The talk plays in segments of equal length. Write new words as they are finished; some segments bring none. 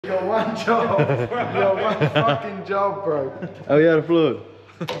You got one job. You got one fucking job, bro. Oh, yeah, the fluid.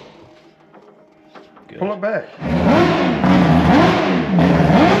 Pull it back.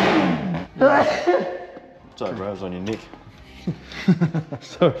 Sorry, bro, I was on your neck.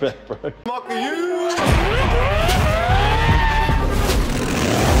 Sorry about that, bro. Fuck you!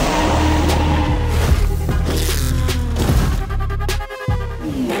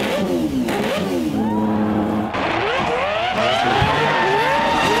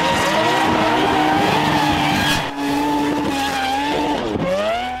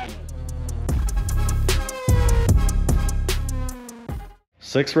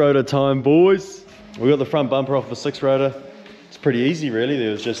 Six rotor time, boys. We got the front bumper off the six rotor. It's pretty easy, really. There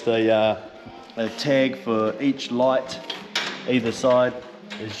was just a tag for each light either side.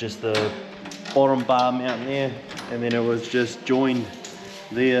 There's just the bottom bar mount there, and then it was just joined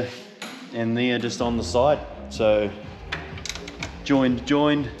there and there just on the side. So joined,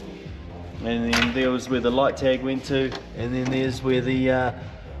 and then there was where the light tag went to, and then there's where the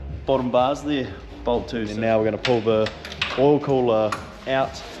bottom bars there bolt to. And now we're going to pull the oil cooler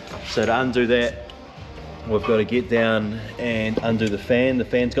out. So to undo that, we've got to get down and undo the fan. The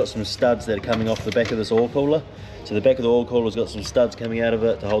fan's got some studs that are coming off the back of this oil cooler. So the back of the oil cooler's got some studs coming out of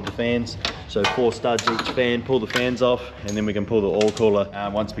it to hold the fans. So 4 studs each fan, pull the fans off, and then we can pull the oil cooler.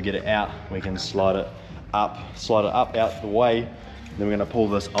 Once we get it out, we can slide it up out the way. Then we're going to pull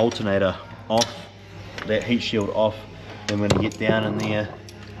this alternator off, that heat shield off. Then we're going to get down in there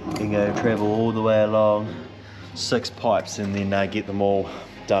and go travel all the way along 6 pipes, and then get them all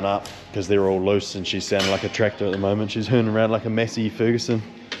done up because they're all loose, and she's sounding like a tractor at the moment. She's turning around like a Massey Ferguson.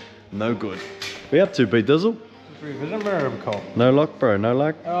 No good. We up to, B Dizzle? No luck, bro, no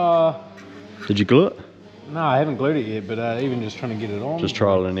luck? Did you glue it? No, I haven't glued it yet, but even just trying to get it on. Just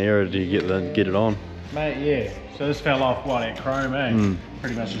trial and error, do you get it on? Mate, yeah. So this fell off, what, at chrome, eh?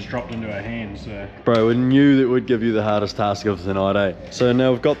 Pretty much just dropped into her hands, so. Bro, we knew that would give you the hardest task of the night, eh? So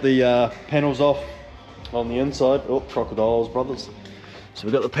now we've got the panels off on the inside. Oh, crocodiles, brothers. So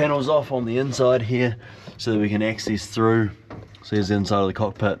we've got the panels off on the inside here so that we can access through. So here's the inside of the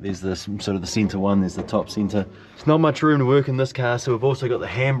cockpit. There's this sort of the center one, there's the top center. There's not much room to work in this car, so we've also got the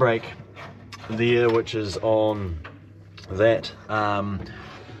handbrake there, which is on that.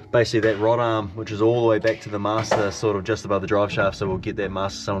 Basically that rod arm, which is all the way back to the master, sort of just above the drive shaft, so we'll get that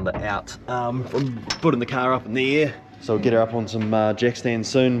master cylinder out from putting the car up in the air. So we'll get her up on some jack stands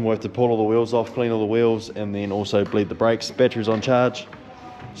soon. We'll have to pull all the wheels off, clean all the wheels, and then also bleed the brakes. Battery's on charge.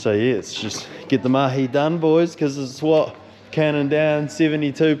 So yeah, it's just get the mahi done, boys, because it's what? Counting down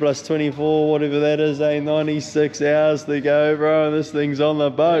 72 plus 24, whatever that is, 96 hours to go, bro, and this thing's on the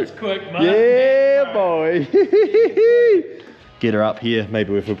boat. That's quick, man. Yeah, boy. Get her up here.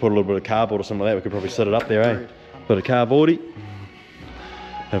 Maybe if we put a little bit of cardboard or something like that, we could probably sit it up there, eh? Bit of cardboardy.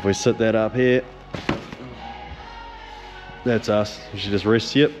 If we sit that up here, that's us. She just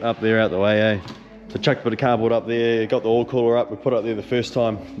rests, yep, up there out the way, eh? So chucked a bit of cardboard up there, got the oil cooler up, we put it up there the first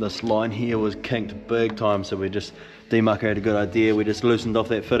time. This line here was kinked big time, so we just demarcated a good idea. We just loosened off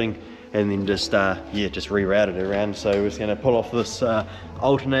that fitting and then just, yeah, just rerouted it around. So we're just gonna pull off this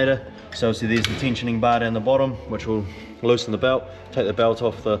alternator. So obviously there's the tensioning bar down the bottom, which will loosen the belt, take the belt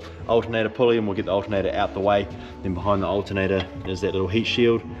off the alternator pulley, and we'll get the alternator out the way. Then behind the alternator is that little heat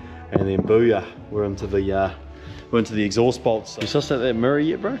shield, and then booyah, we're into the exhaust bolts. You sussed out that mirror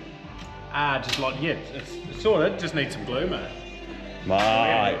yet, bro? Just like, yeah, it's sorted, just needs some glue, mate.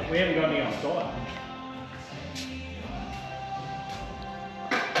 Mate. We haven't got any on site.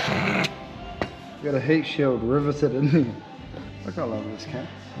 Got a heat shield riveted in there. Look, I love this car.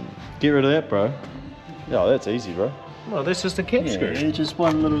 Get rid of that, bro. Oh, that's easy, bro. Well, that's just a cap screw. Yeah, just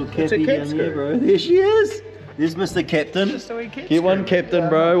one little cappy It's a cap down screw. there, bro. There she is. There's Mr. Captain. Just a wee cap Get one screw. captain,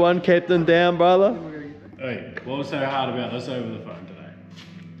 bro. One captain down, brother. Hey, what was so hard about this over the phone today?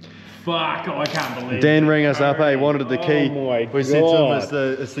 Fuck, I can't believe Dan it. rang us up, hey, wanted the key. Oh my We said to him,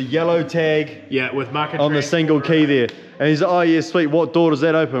 God. it's the yellow tag Yeah, with market on the single key there. And he's like, oh yeah, sweet, what door does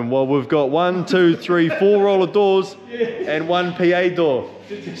that open? Well, we've got 1, 2, 3, 4 roller doors and 1 PA door.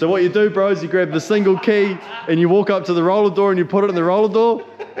 So what you do, bro, is you grab the single key and you walk up to the roller door and you put it in the roller door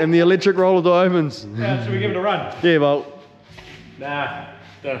and the electric roller door opens. Yeah, should we give it a run? Yeah, well. Nah,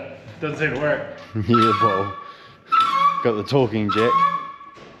 doesn't seem to work. Yeah, well. Got the talking jack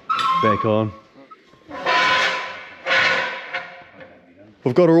back on.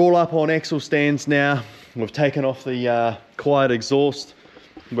 We've got her all up on axle stands now. We've taken off the quiet exhaust.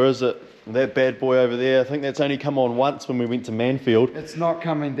 Where is it? That bad boy over there. I think that's only come on once when we went to Manfield. It's not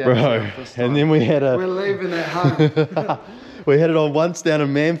coming down bro. south this time. And then we had a... We're leaving it home. We had it on once down in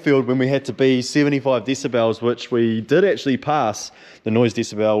Manfield when we had to be 75 decibels, which we did actually pass. The noise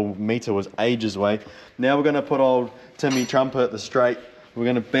decibel meter was ages away. Now we're going to put old Timmy Trumpet, the straight. We're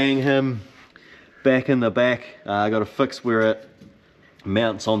going to bang him back in the back. I got to fix where it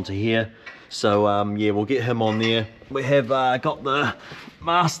mounts onto here. So yeah, we'll get him on there. We have got the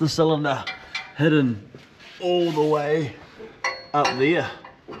master cylinder hidden all the way up there,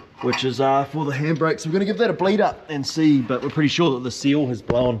 which is for the handbrake. So we're going to give that a bleed up and see, but we're pretty sure that the seal has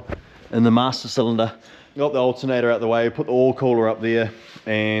blown in the master cylinder. Got the alternator out the way, put the oil cooler up there,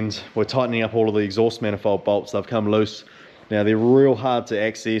 and we're tightening up all of the exhaust manifold bolts. They've come loose. Now they're real hard to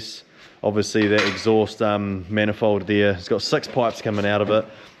access. Obviously that exhaust manifold there, it's got 6 pipes coming out of it,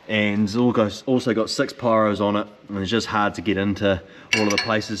 and it's also got 6 pyros on it, and it's just hard to get into all of the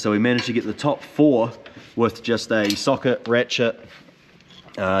places. So we managed to get the top 4 with just a socket ratchet,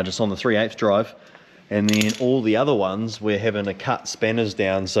 just on the 3/8 drive, and then all the other ones we're having to cut spanners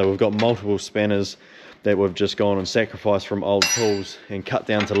down. So we've got multiple spanners that we've just gone and sacrificed from old tools and cut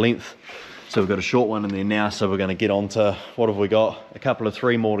down to length. So we've got a short one in there now, so we're going to get on to, what have we got? A couple of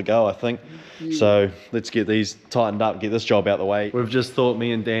 3 more to go, I think. So let's get these tightened up, get this job out the way. We've just thought,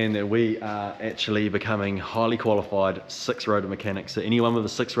 me and Dan, that we are actually becoming highly qualified 6-rotor mechanics. So anyone with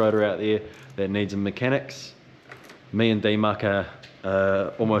a 6-rotor out there that needs a mechanics, me and D-Muck are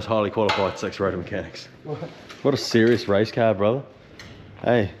almost highly qualified 6-rotor mechanics. What a serious race car, brother.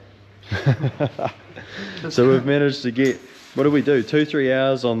 Hey. So we've managed to get, what did we do, 2-3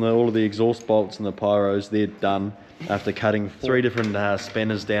 hours on all of the exhaust bolts and the pyros. They're done after cutting 3 different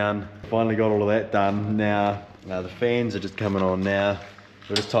spanners down. Finally got all of that done. Now the fans are just coming on now.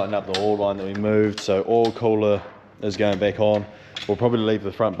 We just tightened up the oil line that we moved, so oil cooler is going back on. We'll probably leave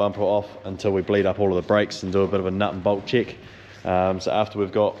the front bumper off until we bleed up all of the brakes and do a bit of a nut and bolt check. So after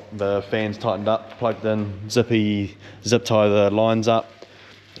we've got the fans tightened up, plugged in, zip tie the lines up,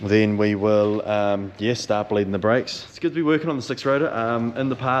 then we will start bleeding the brakes. It's good to be working on the 6-rotor. In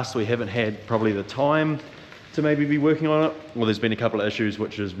the past we haven't had probably the time to maybe be working on it. Well, there's been a couple of issues,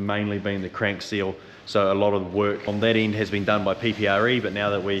 which has mainly been the crank seal. So a lot of the work on that end has been done by PPRE, but now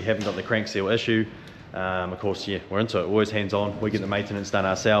that we haven't got the crank seal issue, of course, yeah, we're into it. Always hands on. We get the maintenance done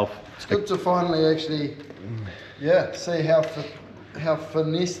ourselves. It's good to finally actually, see how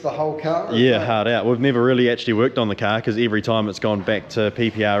finessed the whole car is. Yeah, hard out. We've never really actually worked on the car because every time it's gone back to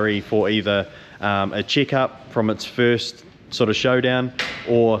PPRE for either a checkup from its first sort of showdown,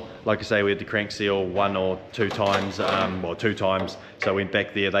 or like I say, we had the crank seal 1 or 2 times, well 2 times. So we went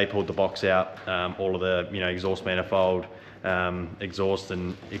back there, they pulled the box out, all of the exhaust manifold, exhaust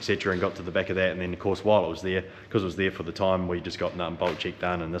and etc, and got to the back of that, and then of course while it was there, because it was there for the time, we just got nut and bolt check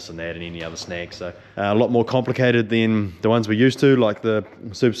done and this and that and any other snags. So a lot more complicated than the ones we used to, like the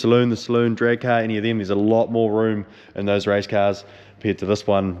Super Saloon, the Saloon drag car, any of them. There's a lot more room in those race cars compared to this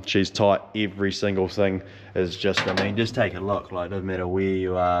one. She's tight. Every single thing is just, I mean, just take a look, like doesn't matter where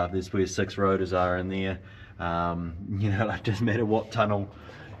you are, there's where 6 rotors are in there, like doesn't matter what tunnel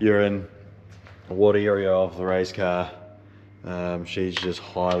you're in, what area of the race car. She's just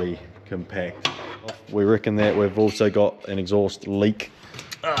highly compact. We reckon that we've also got an exhaust leak.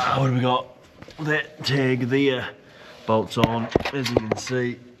 What have we got? That tag there bolts on, as you can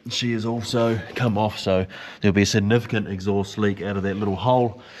see. She has also come off, so there'll be a significant exhaust leak out of that little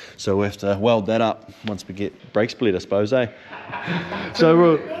hole. So we'll have to weld that up once we get brake split, I suppose, eh? So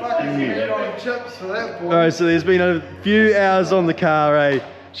we'll chips for that point. Alright, so there's been a few hours on the car, eh?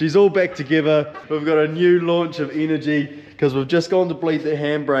 She's all back together. We've got a new launch of energy because we've just gone to bleed the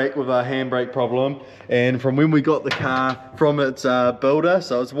handbrake with our handbrake problem, and from when we got the car from its builder,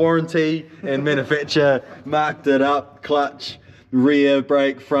 so its warranty and manufacturer marked it up, clutch, rear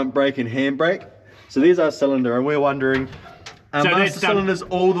brake, front brake and handbrake. So there's our cylinder, and we're wondering, our master cylinder's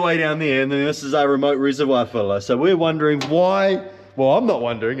all the way down there, and then this is our remote reservoir filler. So we're wondering why. Well, I'm not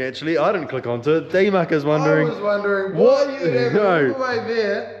wondering actually, I didn't click onto it. D-Muck is wondering. I was wondering why you'd have it all the way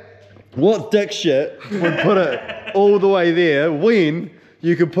there. What dick shit would put it all the way there when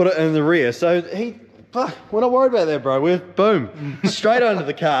you could put it in the rear? So we're not worried about that, bro. We're boom, straight under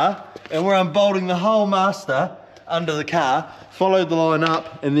the car, and we're unbolting the whole master under the car, followed the line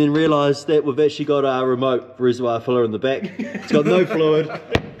up, and then realised that we've actually got our remote reservoir filler in the back. It's got no fluid.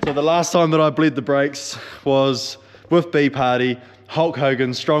 So the last time that I bled the brakes was with B Party, Hulk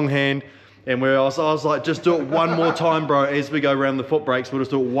Hogan, strong hand, and I was like, just do it one more time, bro. As we go around the foot brakes, we'll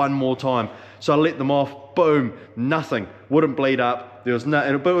just do it one more time. So I let them off, boom, nothing, wouldn't bleed up. There was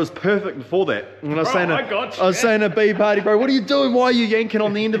no, but it was perfect before that. And I was saying to B Party, bro, what are you doing? Why are you yanking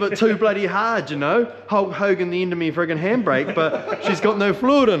on the end of it too bloody hard, you know? Hulk Hogan the end of me friggin' handbrake, but she's got no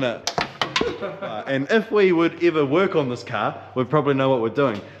fluid in it. And if we would ever work on this car, we'd probably know what we're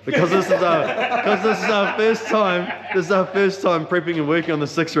doing. Because this is our first time prepping and working on the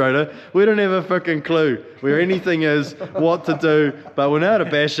 6-rotor. We don't have a freaking clue where anything is, what to do, but we know how to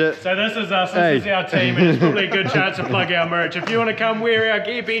bash it. So this is us, this is our team, and it's probably a good chance to plug our merch. If you want to come wear our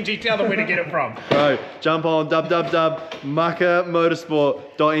gear, Benji, tell them where to get it from. Bro, jump on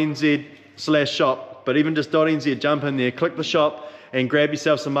www.muckamotorsport.nz/shop, but even just .nz, jump in there, click the shop, and grab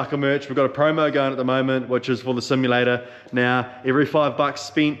yourself some Mucka merch. We've got a promo going at the moment, which is for the simulator. Now, every $5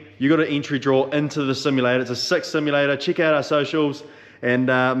 spent, you got an entry draw into the simulator. It's a 6 simulator. Check out our socials and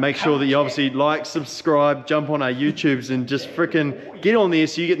make sure that you obviously like, subscribe, jump on our YouTubes, and just freaking get on there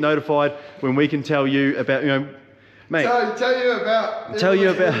so you get notified when we can tell you about, mate. Tell you about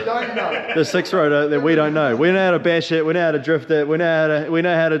the 6-rotor that we don't know. We know how to bash it. We know how to drift it. We know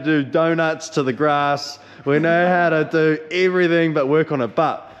how to do donuts to the grass. We know how to do everything but work on it.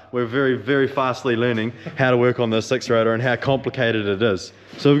 But we're very, very fastly learning how to work on the 6-rotor and how complicated it is.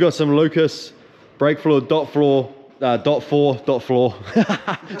 So we've got some Lucas brake fluid dot floor,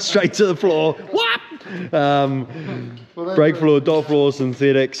 straight to the floor. What? Brake fluid dot floor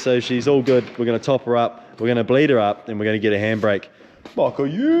synthetics. So she's all good. We're going to top her up. We're going to bleed her up, and we're going to get a handbrake. Marco,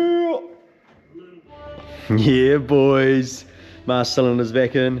 yeah! Yeah, boys. Mass cylinder's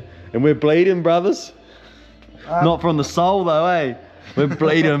back in. And we're bleeding, brothers. Not from the soul, though, eh? We're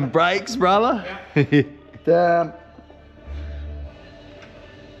bleeding brakes, brother. Down.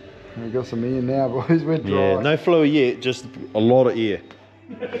 We got some air now, boys. We're dry. Yeah, no fluid yet, just a lot of air.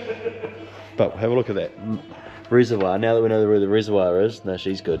 But have a look at that. Reservoir, now that we know where the reservoir is, no,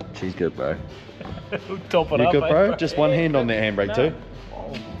 she's good. She's good, bro. Top it You up, good, bro? eh? Just one hand on that handbrake, too.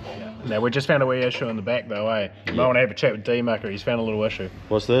 No, we just found a wee issue in the back though, eh? You might want to have a chat with D-Mucker, he's found a little issue.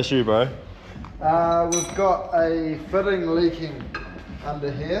 What's the issue, bro? We've got a fitting leaking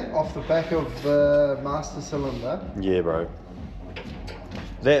under here, off the back of the master cylinder. Yeah, bro.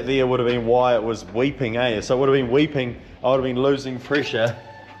 That there would have been why it was weeping, eh? So it would have been weeping, I would have been losing pressure.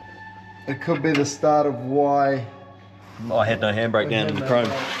 It could be the start of why... I had no handbrake down in the chrome.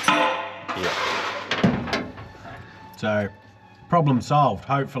 Yeah. So, problem solved,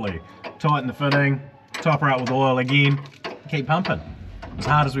 hopefully. Tighten the fitting, top her out with oil again, keep pumping. As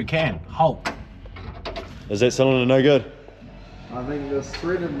hard as we can. Hulk. Is that cylinder no good? I think the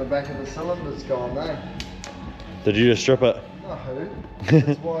thread in the back of the cylinder's gone, eh? Did you just strip it? No,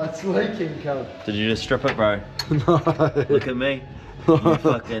 that's why it's leaking, cunt. Did you just strip it, bro? No. Look at me. You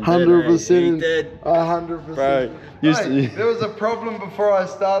fucking 100%. You did. 100%. Bro, hey, there was a problem before I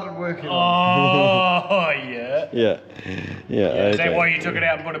started working on Oh, yeah. Yeah. Yeah. Is that why you took it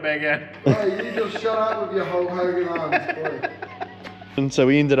out and put it back in? it. Hey, you just shut up with your Hulk Hogan arms, boy. And so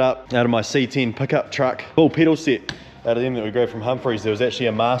we ended up out of my C10 pickup truck, full pedal set. Out of them that we grabbed from Humphreys, there was actually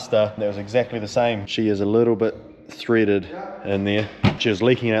a master that was exactly the same. She is a little bit threaded in there. She was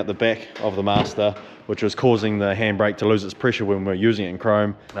leaking out the back of the master, which was causing the handbrake to lose its pressure when we were using it in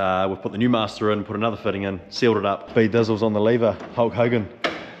chrome. We've put the new master in, put another fitting in, sealed it up. B-Dizzle's on the lever, Hulk Hogan.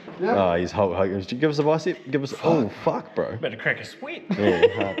 Yeah. Oh, he's Hulk Hogan. Did you give us a bicep? Give us, oh fuck, bro. Better crack a sweat.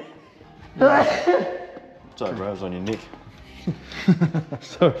 Yeah, sorry, bro, it was on your neck.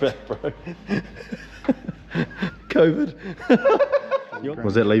 Sorry about that, bro. COVID.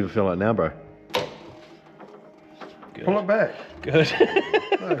 What's that lever feel like now, bro? Good. Pull it back. Good.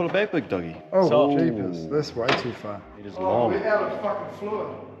 Pull it back, big doggy. Oh, Soft. jeepers. That's way too far. It is Oh, long. we're out of fucking fluid.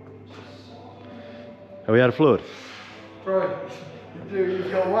 Are we out of fluid? Bro,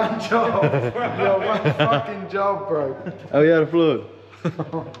 you've got one job. You've got one fucking job, bro. Are we out of fluid?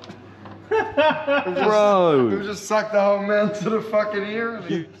 Bro. We've just sucked the whole amount to the fucking ear.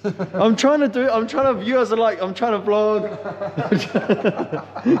 I'm trying to view as I'm trying to vlog.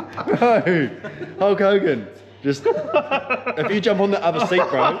 Bro, Hulk Hogan. Just, if you jump on the other seat,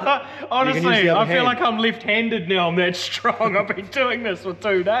 bro. Honestly, I I feel like I'm left-handed now. I'm that strong. I've been doing this for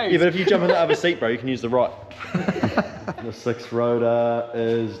 2 days. Yeah, but if you jump on the other seat, bro, you can use the right. The 6-rotor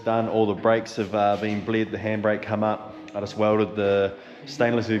is done. All the brakes have been bled. The handbrake come up. I just welded the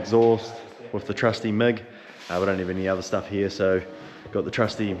stainless exhaust with the trusty MIG. We don't have any other stuff here, so got the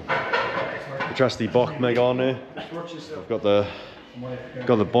trusty Bock MIG on there. I've got the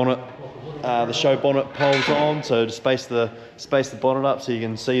bonnet, the show bonnet poles on, so to space the bonnet up so you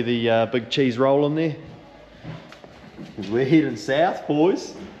can see the big cheese roll in there. We're heading south,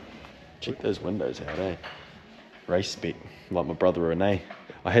 boys. Check those windows out, eh? Race spec, like my brother Renee.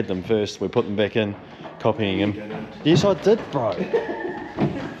 I had them first, we put them back in, copying him. Yes, I did, bro.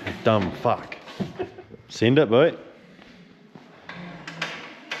 Dumb fuck. Send it, boy.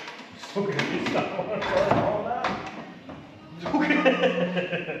 Look at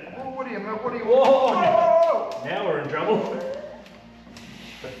What do you want? Whoa! Now we're in trouble.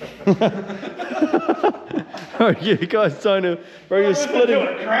 Bro, you guys don't know. Bro, you're splitting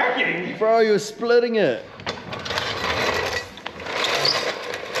it. Cracking. Bro, you're splitting it.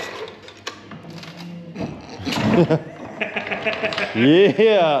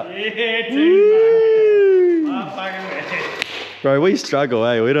 Yeah. Yeah, too Bro, we struggle,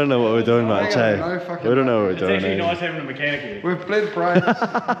 eh? We don't know what we're doing much, got eh? no fucking We don't know what we're It's doing, actually eh? nice having a mechanic here. We've bled brains.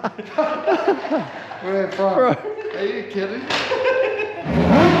 Where from? Bro. Are you kidding?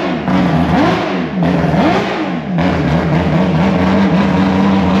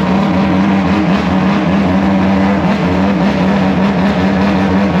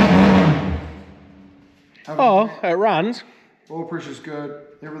 Oh, it runs. Oil pressure's good.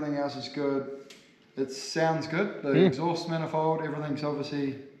 Everything else is good. It sounds good. The exhaust manifold, everything's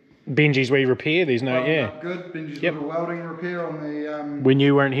obviously Benji's we repair, there's no, welded yeah. up good. Benji's Yep. little welding repair on the When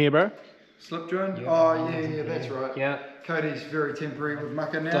you weren't here, bro? slip joint. Oh yeah, that's right. Yeah. Cody's very temporary with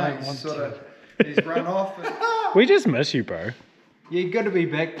mucker now. He's run off. And We just miss you, bro. Yeah, good to be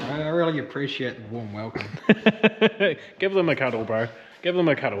back, bro. I really appreciate the warm welcome. Give them a cuddle, bro. Give them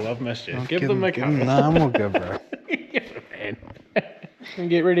a cuddle. I've missed you. Give them a cuddle. Nah, I'm all good, bro. Man. And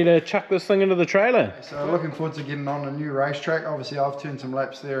get ready to chuck this thing into the trailer. So looking forward to getting on a new racetrack. Obviously I've turned some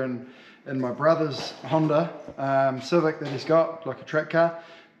laps there in my brother's Honda Civic that he's got, like a track car.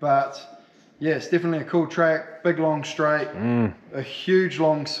 But yeah, it's definitely a cool track, big long straight, a huge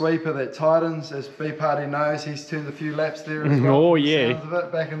long sweeper that tightens. As B Party knows, he's turned a few laps there as well. Oh, from the yeah. sounds of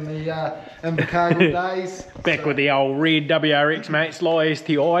it, back in the Invercargill days. Back with the old red WRX, mate. Sly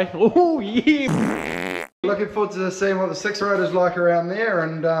STI. Oh, yeah. Looking forward to seeing what the six rotor's like around there,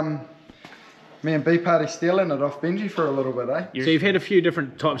 and me and B Party stealing it off Benji for a little bit, eh? So you've had a few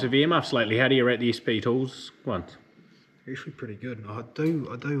different types of earmuffs lately. How do you rate the SP Tools ones? Actually pretty good. I do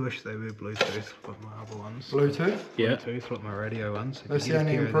wish they were Bluetooth like my other ones. Bluetooth. Yeah. Bluetooth like my radio ones. If That's you the get a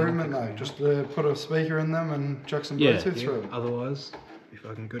only pair of them, improvement fix though, them just to put a speaker in them and chuck some Yeah. Bluetooth up. through them. Otherwise, be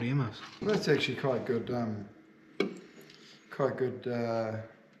fucking good earmuffs. That's actually quite good, product.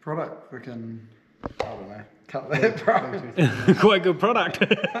 Freaking, I don't know, cut that, bro. Quite good product.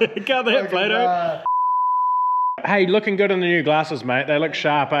 Got that, Plato. Hey, looking good in the new glasses, mate. They look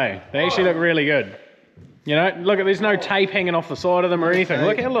sharp, eh? They actually look really good. You know, look, there's no tape hanging off the side of them or anything.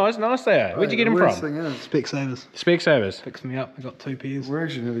 Look how nice they are. Where'd you get them worst from? thing is, Specsavers. Specsavers. Fixed me up. I got 2 pairs. we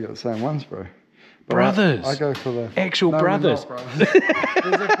actually nearly got the same ones, bro. But Brothers. I go for the Actual No, we're brothers. not, bro. There's a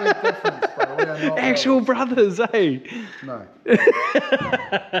big difference, bro. We are not Actual brothers, eh? No.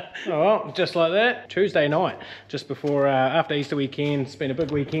 Oh, well, just like that. Tuesday night, just before, after Easter weekend, it's been a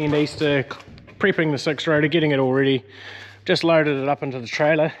big weekend, Easter, prepping the six rotor, getting it all ready. Just loaded it up into the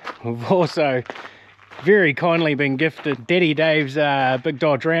trailer. We've also very kindly been gifted Daddy Dave's big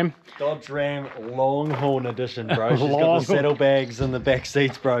Dodge Ram. Dodge Ram Longhorn edition, bro. She's got the saddlebags in the back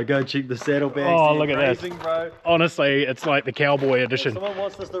seats, bro. Go check the saddlebags. Oh, They're look at this. amazing, bro. Honestly, it's like the cowboy edition. Someone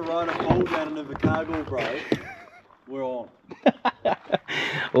wants us to ride a pole down in Invercargill, bro. We're on.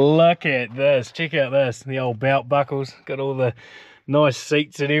 Look at this, check out this, the old belt buckles, got all the nice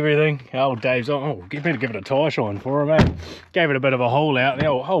seats and everything. Old Dave's on, oh, you better give it a tie shine for him, eh? Gave it a bit of a hole out, the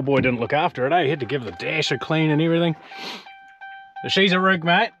old boy didn't look after it, eh? He had to give the dash a clean and everything. But she's a rig,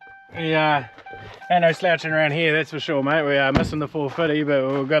 mate. Yeah, ain't no slouching around here, that's for sure, mate. We are missing the 450,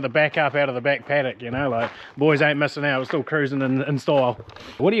 but we've got the backup out of the back paddock, you know, like, boys ain't missing out, we're still cruising in style.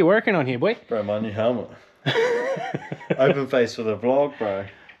 What are you working on here, boy? Bro, my new helmet. Open face for the vlog, bro.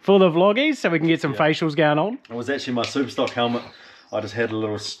 For the vloggies, so we can get some facials going on. It was actually my Superstock helmet. I just had a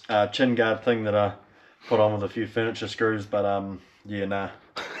little chin guard thing that I put on with a few furniture screws, but yeah, nah.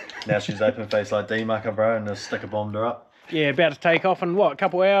 Now she's open face like D-Mucker, bro, and the sticker bombed her up. Yeah, about to take off in what, a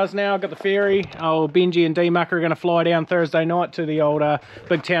couple hours now. Got the ferry. Oh, Benji and D-Mucker are going to fly down Thursday night to the old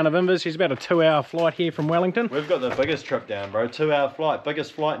big town of Invers. She's about a 2-hour flight here from Wellington. We've got the biggest trip down, bro. 2-hour flight,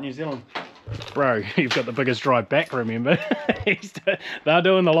 biggest flight in New Zealand. Bro, you've got the biggest drive back, remember? They're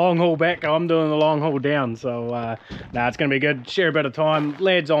doing the long haul back, I'm doing the long haul down. So, nah, it's going to be good. Share a bit of time.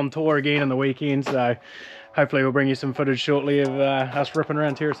 Lads on tour again in the weekend, so hopefully we'll bring you some footage shortly of us ripping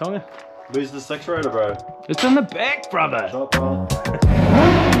around Tirasonga. Where's the 6 rotor, bro? It's in the back, brother. Top on.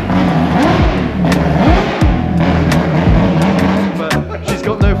 But she's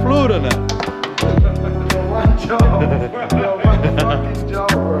got no fluid in it. One job. One fucking job,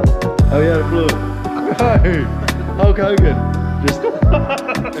 bro. Oh, yeah, the fluid. No. Hulk Hogan. Just.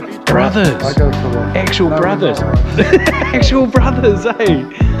 Brothers. I go for the Actual No, we're brothers. not, bro. Actual brothers, eh?